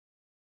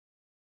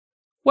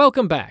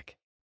Welcome back.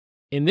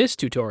 In this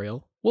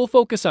tutorial, we'll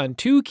focus on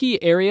two key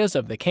areas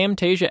of the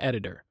Camtasia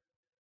editor: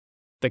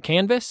 the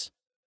canvas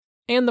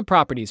and the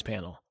properties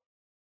panel.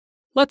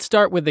 Let's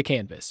start with the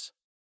canvas.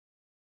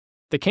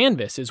 The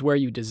canvas is where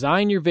you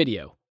design your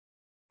video.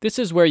 This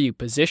is where you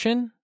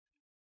position,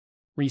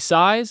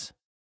 resize,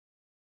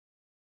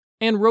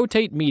 and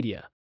rotate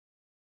media.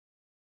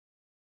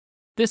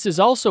 This is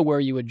also where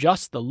you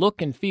adjust the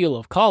look and feel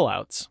of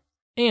callouts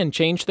and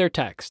change their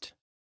text.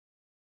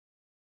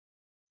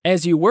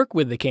 As you work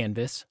with the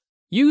canvas,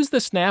 use the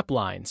snap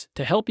lines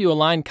to help you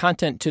align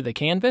content to the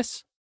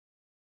canvas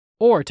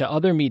or to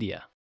other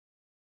media.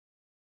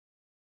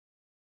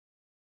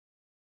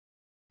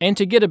 And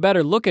to get a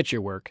better look at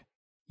your work,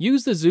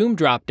 use the Zoom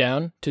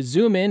drop-down to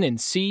zoom in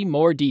and see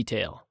more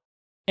detail,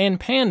 and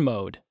Pan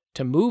mode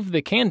to move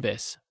the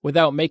canvas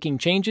without making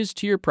changes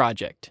to your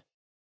project.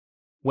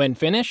 When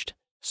finished,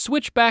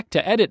 switch back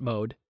to Edit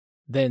mode,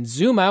 then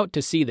zoom out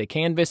to see the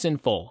canvas in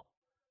full.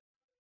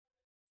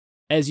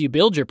 As you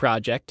build your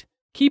project,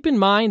 keep in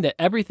mind that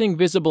everything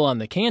visible on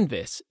the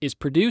canvas is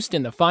produced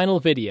in the final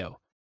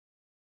video.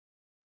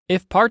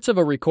 If parts of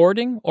a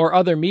recording or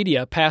other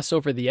media pass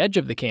over the edge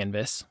of the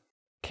canvas,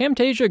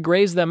 Camtasia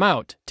grays them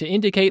out to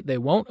indicate they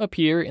won't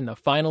appear in the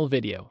final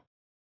video.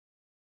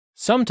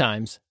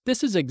 Sometimes,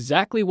 this is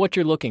exactly what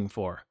you're looking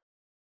for.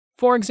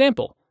 For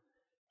example,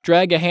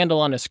 drag a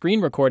handle on a screen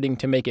recording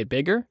to make it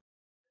bigger,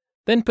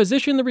 then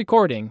position the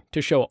recording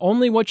to show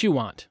only what you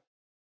want.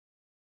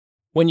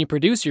 When you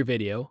produce your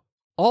video,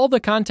 all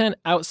the content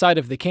outside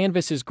of the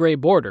canvas's gray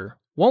border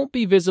won't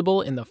be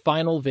visible in the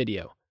final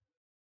video.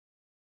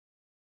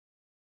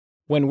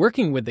 When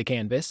working with the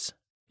canvas,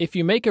 if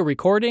you make a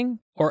recording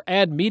or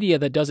add media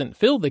that doesn't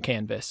fill the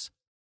canvas,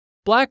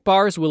 black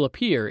bars will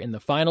appear in the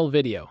final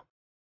video.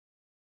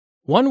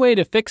 One way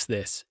to fix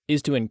this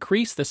is to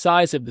increase the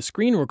size of the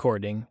screen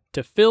recording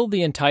to fill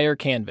the entire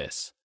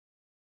canvas.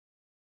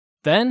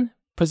 Then,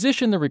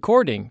 position the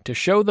recording to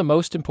show the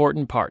most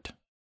important part.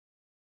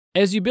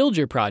 As you build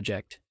your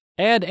project,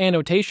 add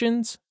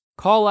annotations,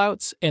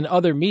 callouts, and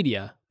other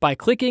media by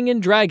clicking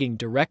and dragging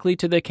directly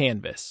to the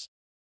canvas.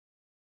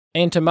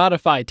 And to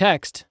modify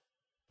text,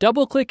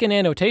 double-click an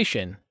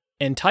annotation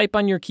and type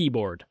on your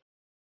keyboard.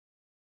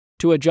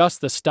 To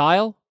adjust the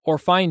style or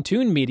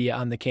fine-tune media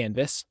on the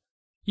canvas,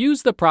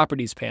 use the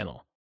Properties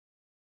panel.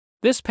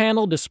 This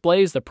panel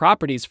displays the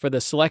properties for the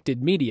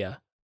selected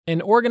media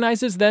and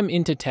organizes them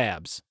into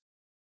tabs.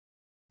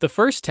 The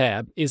first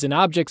tab is an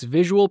object's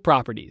visual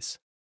properties.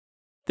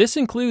 This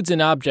includes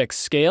an object's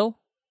scale,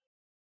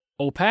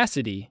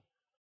 opacity,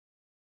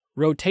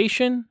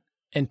 rotation,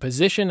 and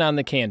position on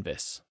the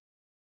canvas.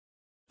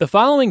 The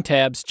following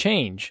tabs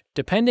change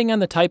depending on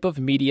the type of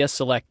media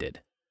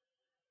selected.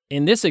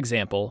 In this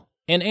example,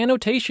 an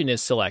annotation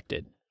is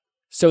selected,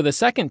 so the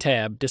second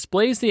tab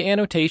displays the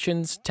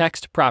annotation's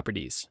text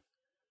properties,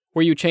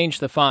 where you change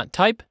the font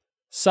type,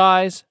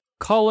 size,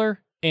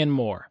 color, and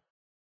more.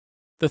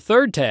 The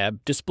third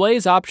tab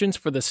displays options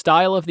for the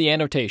style of the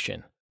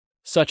annotation,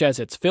 such as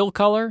its fill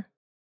color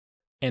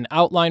and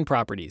outline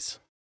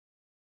properties.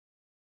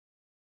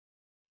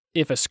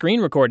 If a screen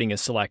recording is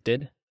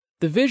selected,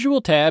 the Visual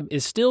tab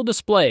is still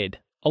displayed,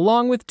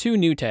 along with two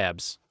new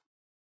tabs.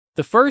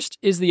 The first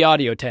is the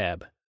Audio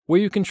tab, where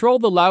you control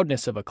the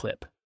loudness of a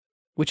clip,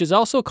 which is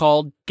also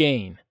called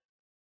Gain.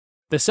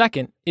 The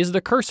second is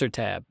the Cursor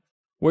tab,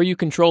 where you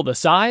control the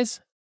size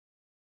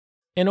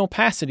and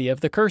opacity of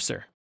the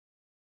cursor.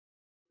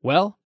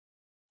 Well,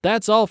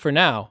 that's all for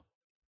now.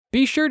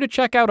 Be sure to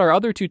check out our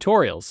other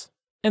tutorials,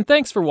 and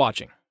thanks for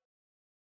watching.